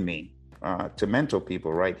helping me to mentor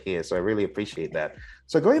people right here. So I really appreciate that.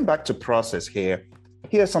 So going back to process here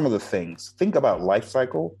are some of the things. Think about life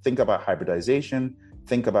cycle, think about hybridization,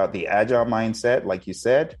 think about the agile mindset, like you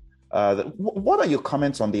said. What are your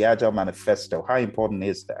comments on the Agile Manifesto? How important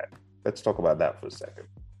is that? Let's talk about that for a second.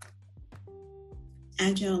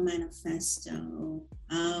 Agile Manifesto.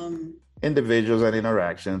 Individuals and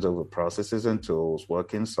interactions over processes and tools,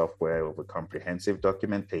 working software over comprehensive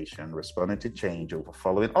documentation, responding to change over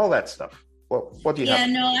following, all that stuff. What do you have?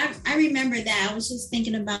 Yeah, no, I remember that. I was just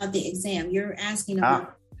thinking about the exam. You're asking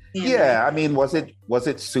about yeah, I mean, was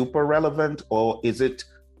it super relevant or is it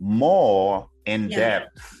more in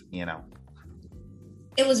depth,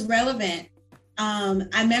 It was relevant.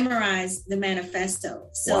 I memorized the manifesto.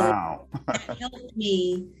 So wow. that helped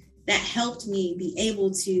me be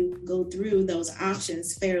able to go through those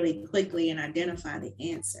options fairly quickly and identify the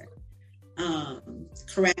answer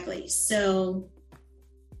correctly. So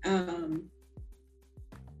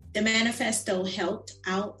the manifesto helped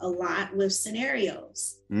out a lot with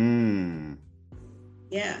scenarios.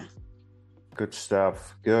 Yeah. Good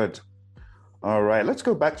stuff. Good. All right, let's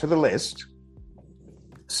go back to the list.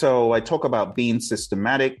 So I talk about being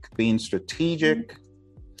systematic, being strategic,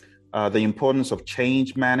 the importance of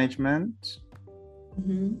change management.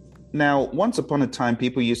 Mm-hmm. Now, once upon a time,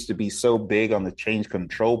 people used to be so big on the change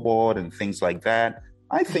control board and things like that.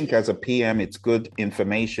 I think as a PM, it's good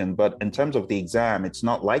information, but in terms of the exam, it's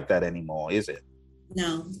not like that anymore, is it?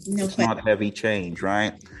 No It's question. not heavy change,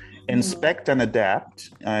 right? No. Inspect and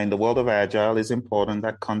adapt in the world of Agile is important.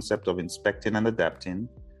 That concept of inspecting and adapting.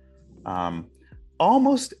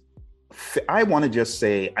 Almost, I want to just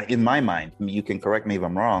say, in my mind, you can correct me if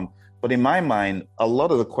I'm wrong, but in my mind, a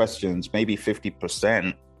lot of the questions, maybe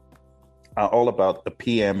 50%, are all about the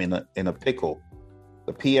PM in a pickle.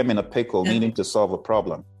 The PM in a pickle, needing to solve a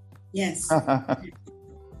problem. Yes.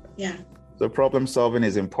 Yeah. So problem solving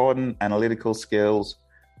is important. Analytical skills,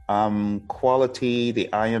 quality,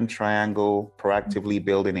 the iron triangle, proactively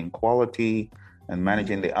building in quality and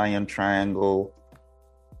managing the iron triangle,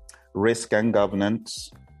 risk and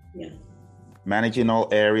governance, managing all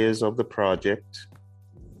areas of the project,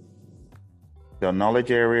 the knowledge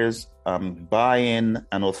areas, buy-in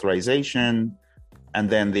and authorization, and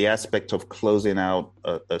then the aspect of closing out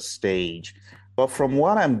a stage. But from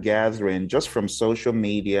what I'm gathering, just from social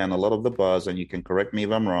media and a lot of the buzz, and you can correct me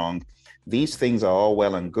if I'm wrong, these things are all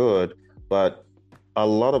well and good, but a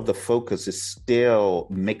lot of the focus is still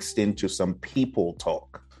mixed into some people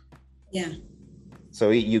talk. Yeah.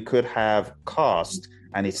 So you could have cost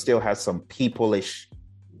and it still has some people-ish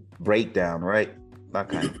breakdown, right? That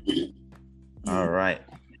kind of. All right.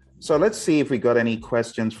 So let's see if we got any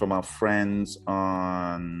questions from our friends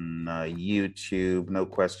on YouTube. No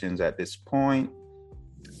questions at this point.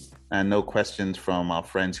 And no questions from our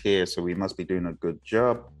friends here. So we must be doing a good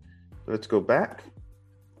job. Let's go back.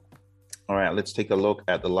 All right, let's take a look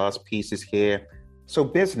at the last pieces here. So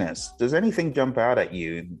business, does anything jump out at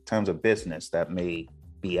you in terms of business that may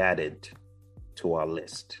be added to our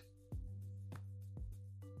list?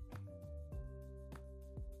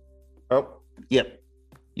 Oh, yep.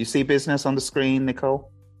 You see business on the screen, Nicole?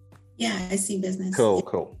 Yeah, I see business.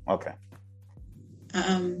 Cool. Okay.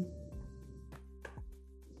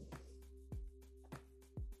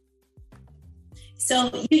 So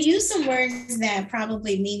you use some words that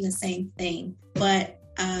probably mean the same thing, but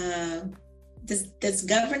does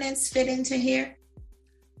governance fit into here?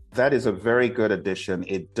 That is a very good addition.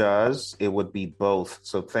 It does. It would be both.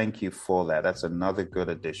 So thank you for that. That's another good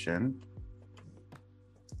addition.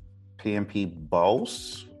 PMP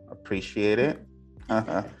boss, appreciate it.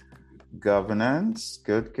 Governance,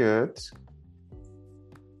 good.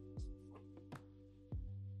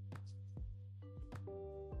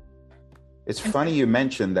 It's funny you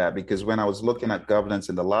mentioned that because when I was looking at governance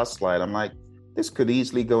in the last slide, I'm like, this could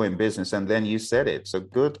easily go in business. And then you said it. So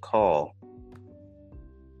good call.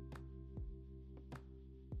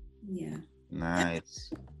 Yeah.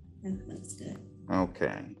 Nice. That's good.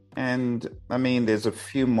 Okay. And I mean, there's a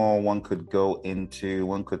few more one could go into.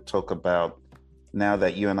 One could talk about, now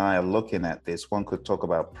that you and I are looking at this, one could talk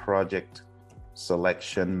about project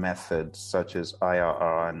selection methods such as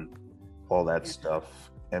IRR and all that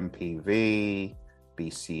stuff, MPV,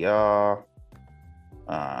 BCR,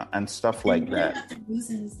 and stuff like that. About the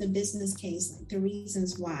reasons, the business case, like the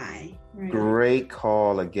reasons why. Right? Great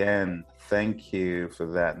call again. Thank you for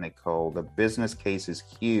that, Nicole. The business case is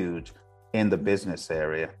huge in the business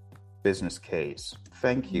area. Business case.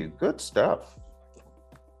 Thank you. Good stuff.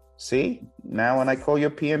 See, now when I call you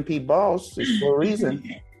PMP boss, it's for a reason.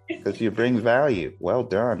 Because you bring value. Well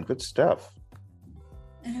done. Good stuff.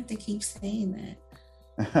 I have to keep saying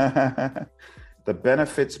that. The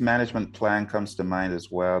benefits management plan comes to mind as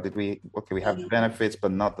well. We have benefits,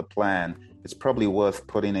 but not the plan. It's probably worth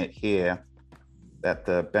putting it here that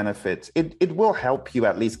the benefits, it will help you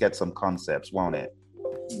at least get some concepts, won't it?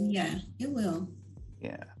 Yeah, it will.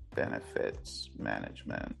 Yeah, benefits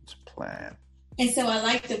management plan. And so I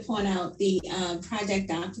like to point out the project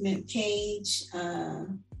document page.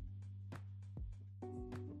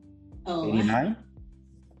 89?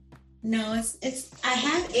 No, it's. I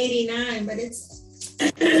have 89, but it's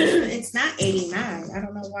it's not 89. I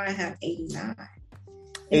don't know why I have 89.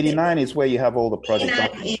 89 is where you have all the project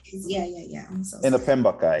documents. Yeah. I'm so in the sorry.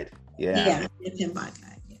 PMBOK guide. Yeah, the PMBOK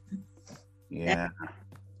guide. Yeah.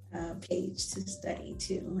 Page to study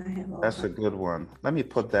too. I have all. That's a good one. Let me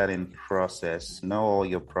put that in process. Know all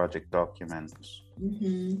your project documents.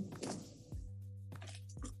 Mm-hmm.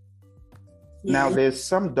 Now, there's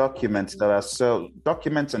some documents that are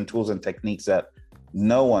documents and tools and techniques that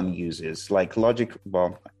no one uses, like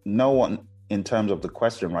no one in terms of the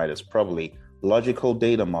question writers, probably logical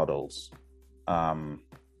data models,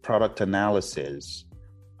 product analysis,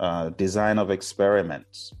 design of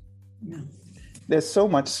experiments. No. There's so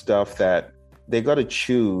much stuff that they got to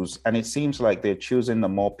choose, and it seems like they're choosing the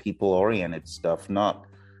more people-oriented stuff, not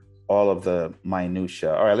all of the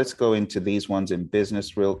minutia. All right, let's go into these ones in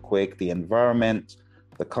business real quick. The environment,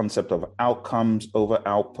 the concept of outcomes over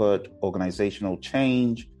output, organizational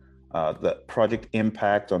change, the project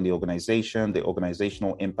impact on the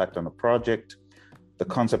organizational impact on the project, the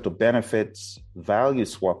concept of benefits, value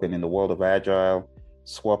swapping in the world of Agile,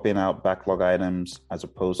 swapping out backlog items as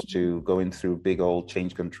opposed to going through big old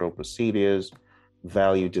change control procedures,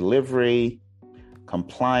 value delivery,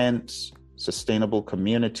 compliance, sustainable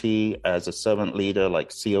community as a servant leader like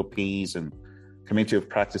COPs and community of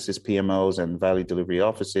practices, PMOs, and value delivery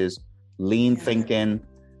offices, lean thinking.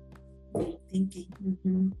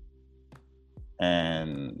 Mm-hmm.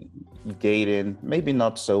 And gating, maybe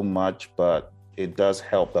not so much, but it does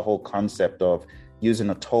help, the whole concept of using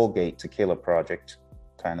a toll gate to kill a project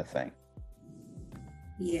kind of thing.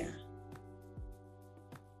 Yeah.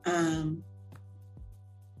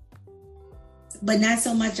 But not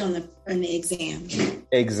so much on the exam.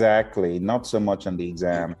 Exactly, not so much on the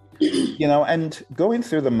exam. And going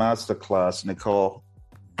through the masterclass, Nicole,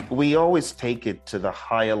 we always take it to the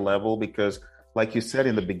higher level because, like you said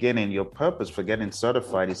in the beginning, your purpose for getting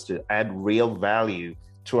certified is to add real value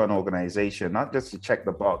to an organization, not just to check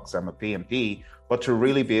the box, I'm a PMP, but to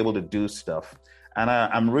really be able to do stuff. And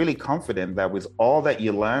I'm really confident that with all that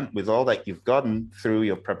you learned, with all that you've gotten through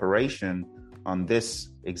your preparation on this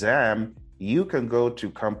exam, you can go to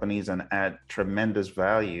companies and add tremendous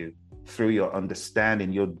value through your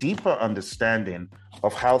understanding, your deeper understanding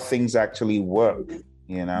of how things actually work,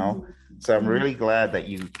 So I'm really glad that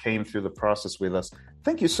you came through the process with us.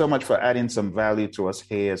 Thank you so much for adding some value to us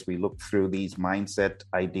here as we look through these mindset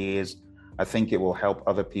ideas. I think it will help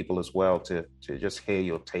other people as well to just hear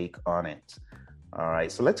your take on it. All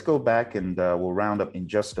right, so let's go back and we'll round up in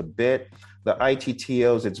just a bit. The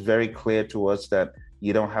ITTOs, it's very clear to us that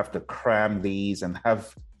you don't have to cram these and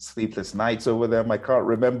have sleepless nights over them. I can't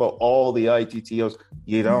remember all the ITTOs.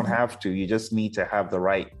 You don't have to. You just need to have the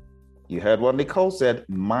right, you heard what Nicole said,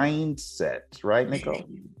 mindset, right, Nicole?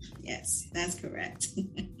 Yes, that's correct.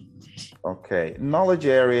 Okay, knowledge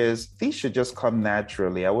areas, these should just come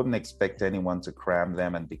naturally. I wouldn't expect anyone to cram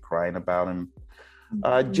them and be crying about them.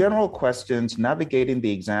 General questions, navigating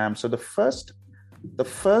the exam. So the first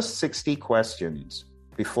 60 questions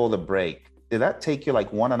before the break, did that take you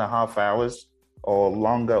like 1.5 hours or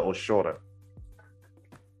longer or shorter?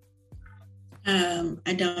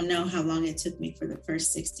 I don't know how long it took me for the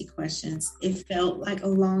first 60 questions. It felt like a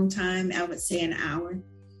long time. I would say an hour.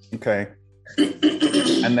 Okay.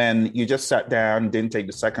 And then you just sat down, didn't take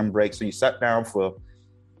the second break. So you sat down for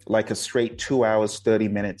like a straight 2 hours, 30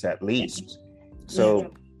 minutes at least.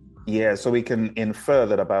 So so we can infer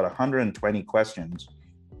that about 120 questions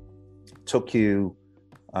took you,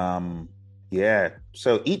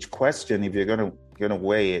 So each question, if you're gonna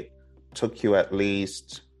weigh it, took you at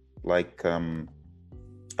least like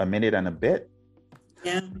a minute and a bit.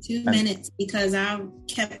 Yeah, 2 minutes because I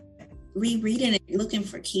kept rereading it, looking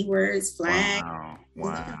for keywords, flag. Wow.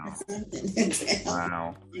 Wow. And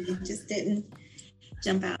it just didn't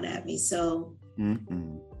jump out at me. So a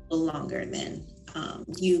little longer than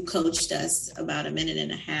you coached us about 1.5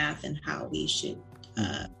 minutes and how we should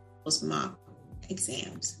post mock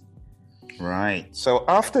exams. Right. So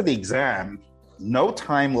after the exam, no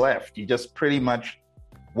time left. You just pretty much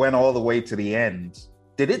went all the way to the end.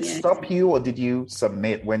 Did it stop you, or did you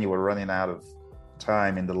submit when you were running out of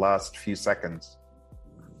time in the last few seconds?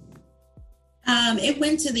 It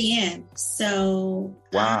went to the end. So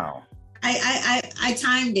wow. I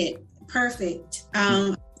timed it perfect.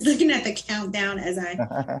 Looking at the countdown as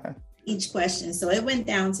I each question. So it went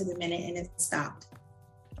down to the minute and it stopped.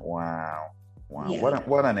 Wow. Yeah.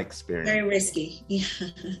 What an experience. Very risky. Yeah.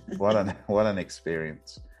 What an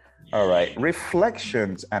experience. All right.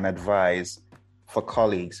 Reflections and advice for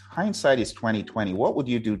colleagues. Hindsight is 2020. What would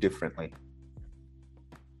you do differently?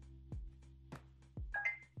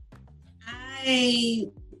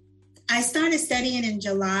 I started studying in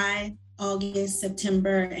July, August,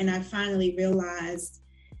 September, and I finally realized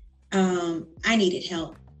I needed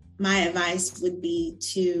help. My advice would be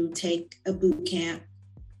to take a boot camp,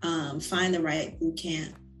 find the right boot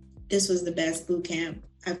camp. This was the best boot camp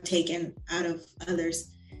I've taken out of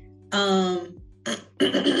others. I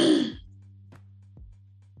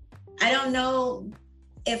don't know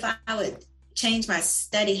if I would change my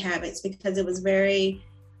study habits because it was very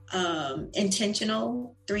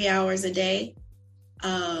intentional, 3 hours a day,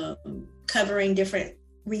 covering different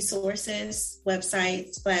resources,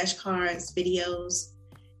 websites, flashcards, videos.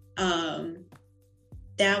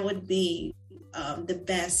 That would be the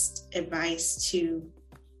best advice to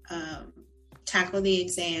tackle the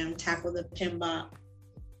exam, tackle the PMBOK,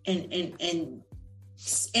 and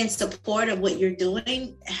in support of what you're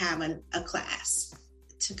doing, having a class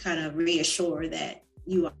to kind of reassure that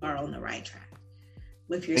you are on the right track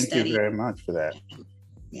with your study. Thank you very much for that.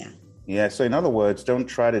 Yeah. So in other words, don't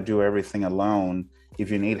try to do everything alone.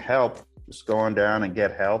 If you need help, just go on down and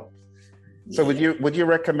get help. So would you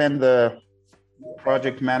recommend the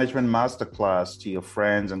project management masterclass to your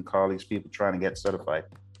friends and colleagues, people trying to get certified?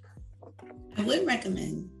 I would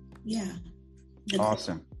recommend. Yeah.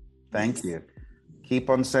 Awesome. Thank you. Keep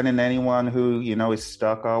on sending anyone who is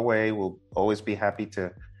stuck our way. We'll always be happy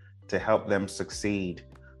to help them succeed.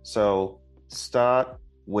 So start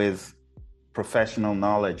with professional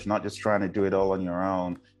knowledge, not just trying to do it all on your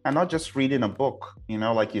own, and not just reading a book.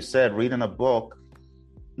 Like you said, reading a book,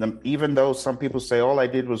 even though some people say all I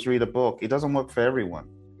did was read a book, it doesn't work for everyone.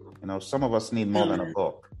 Some of us need more than a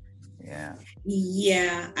book. I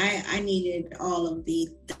needed all of the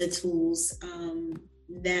tools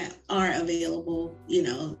that are available.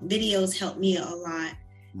 Videos help me a lot.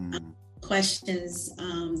 Questions,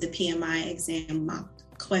 the PMI exam mock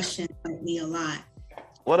questions helped me a lot.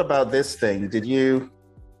 What about this thing? Did you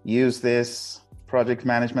use this Project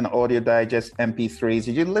Management Audio Digest MP3s?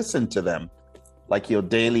 Did you listen to them? Like your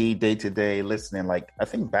daily, day-to-day listening? Like I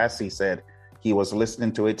think Bassi said he was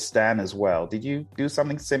listening to it, Stan as well. Did you do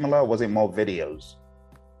something similar, or was it more videos?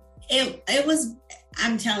 It was,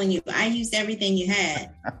 I'm telling you, I used everything you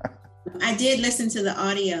had. I did listen to the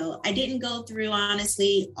audio. I didn't go through,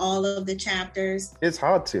 honestly, all of the chapters. It's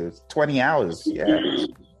hard to. It's 20 hours. Yeah.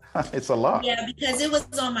 It's a lot. Yeah, because it was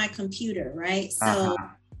on my computer, right? So it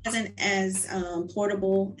wasn't as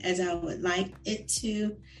portable as I would like it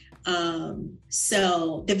to.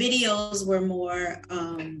 So the videos were more,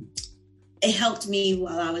 it helped me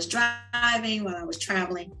while I was driving, while I was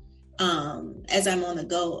traveling, as I'm on the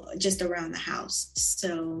go, just around the house.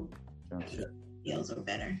 So videos are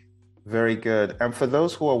better. Very good. And for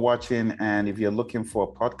those who are watching, and if you're looking for a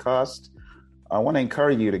podcast, I want to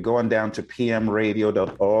encourage you to go on down to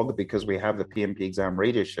pmradio.org, because we have the PMP exam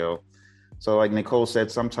radio show. So like Nicole said,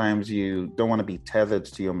 sometimes you don't want to be tethered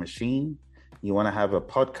to your machine. You want to have a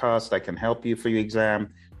podcast that can help you for your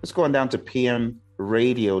exam. Just go on down to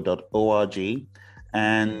pmradio.org,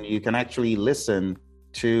 and you can actually listen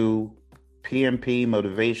to PMP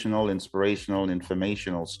motivational, inspirational,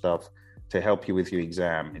 informational stuff to help you with your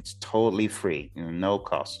exam. It's totally free, no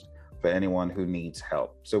cost for anyone who needs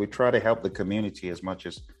help. So we try to help the community as much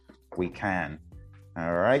as we can.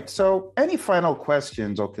 All right. So any final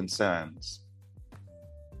questions or concerns?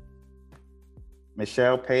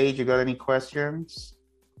 Michelle Page, you got any questions?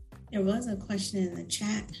 There was a question in the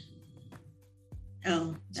chat.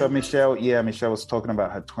 Oh. So Michelle was talking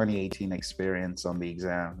about her 2018 experience on the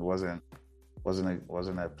exam. It wasn't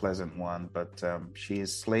a pleasant one, but she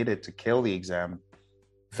is slated to kill the exam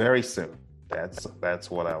very soon.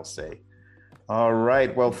 That's what I'll say. All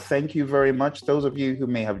right. Well, thank you very much. Those of you who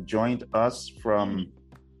may have joined us from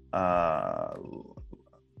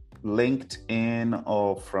LinkedIn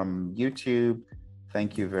or from YouTube,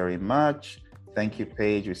 thank you very much. Thank you,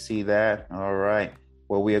 Paige. We see that. All right.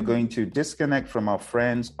 Well, we are going to disconnect from our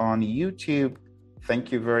friends on YouTube.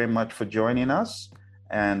 Thank you very much for joining us.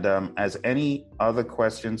 And as any other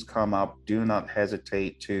questions come up, do not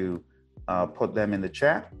hesitate to put them in the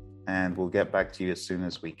chat, and we'll get back to you as soon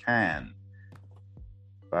as we can.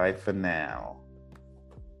 Bye for now.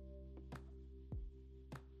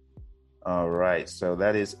 All right, so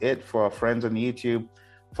that is it for our friends on YouTube.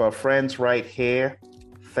 For our friends right here,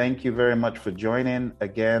 thank you very much for joining.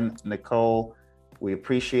 Again, Nicole, we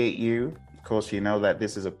appreciate you. Of course, you know that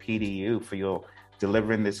this is a PDU for your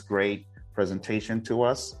delivering this great presentation to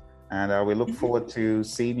us. And we look forward to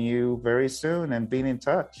seeing you very soon and being in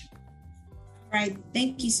touch. Right.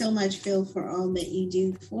 Thank you so much, Phil, for all that you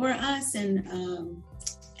do for us, and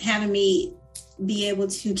having me be able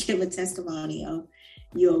to give a testimony of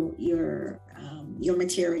your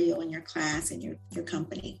material and your class and your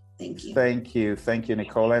company. Thank you. Thank you,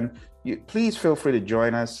 Nicole. And please feel free to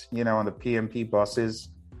join us, on the PMP buses.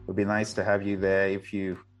 It would be nice to have you there. If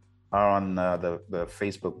you are on the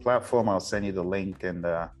Facebook platform, I'll send you the link and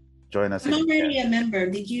join us. I'm already a member.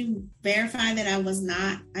 Did you verify that I was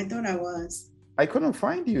not? I thought I was. I couldn't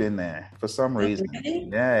find you in there for some reason. Really?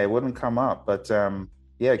 Yeah, it wouldn't come up. But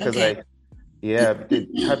because did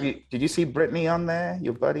you see Brittany on there?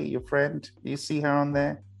 Your buddy, your friend? Do you see her on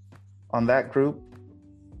there? On that group?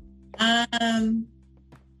 I'll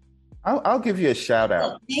give you a shout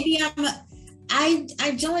out. Maybe I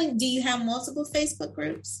joined. Do you have multiple Facebook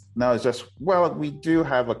groups? No, it's just, we do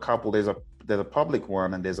have a couple. There's a public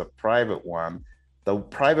one and there's a private one. The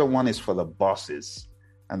private one is for the bosses,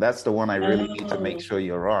 and that's the one I really need to make sure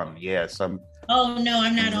you're on. Yes. Oh no,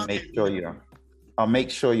 I'm not on. I'll make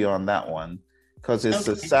sure you're on that one, because it's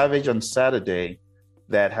the Savage on Saturday.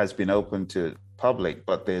 that has been open to public,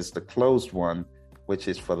 but there's the closed one, which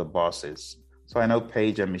is for the bosses. So I know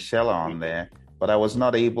Paige and Michelle are on there, but I was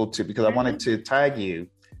not able to because I wanted to tag you,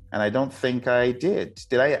 and I don't think I did.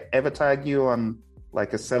 Did I ever tag you on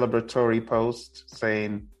like a celebratory post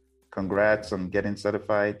saying congrats on getting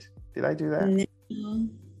certified? Did I do that? No.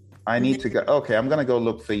 I need to go. Okay, I'm going to go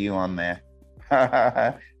look for you on there.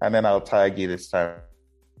 And then I'll tag you this time.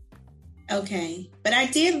 Okay. But I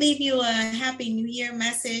did leave you a Happy New Year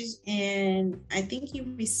message, and I think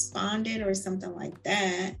you responded or something like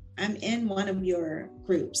that. I'm in one of your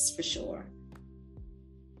groups for sure.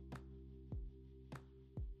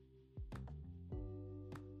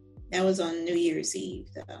 That was on New Year's Eve,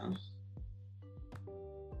 though.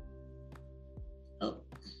 Oh.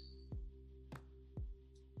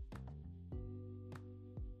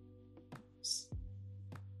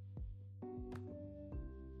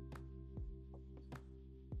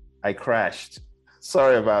 I crashed.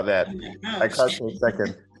 Sorry about that. I crashed for a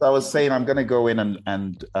second. So I was saying I'm going to go in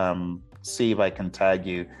and see if I can tag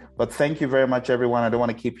you. But thank you very much, everyone. I don't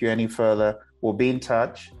want to keep you any further. We'll be in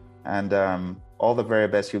touch, and all the very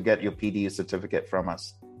best. You'll get your PDU certificate from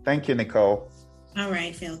us. Thank you, Nicole. All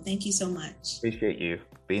right, Phil. Thank you so much. Appreciate you.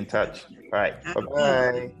 Be in touch. All right.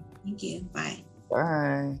 Bye-bye. Thank you. Bye.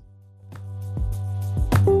 Bye.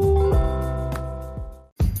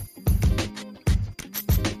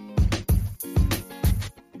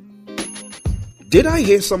 Did I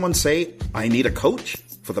hear someone say, I need a coach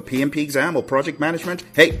for the PMP exam or project management?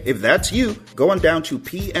 Hey, if that's you, go on down to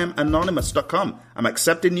pmanonymous.com. I'm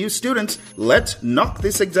accepting new students. Let's knock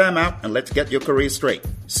this exam out and let's get your career straight.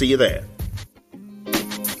 See you there.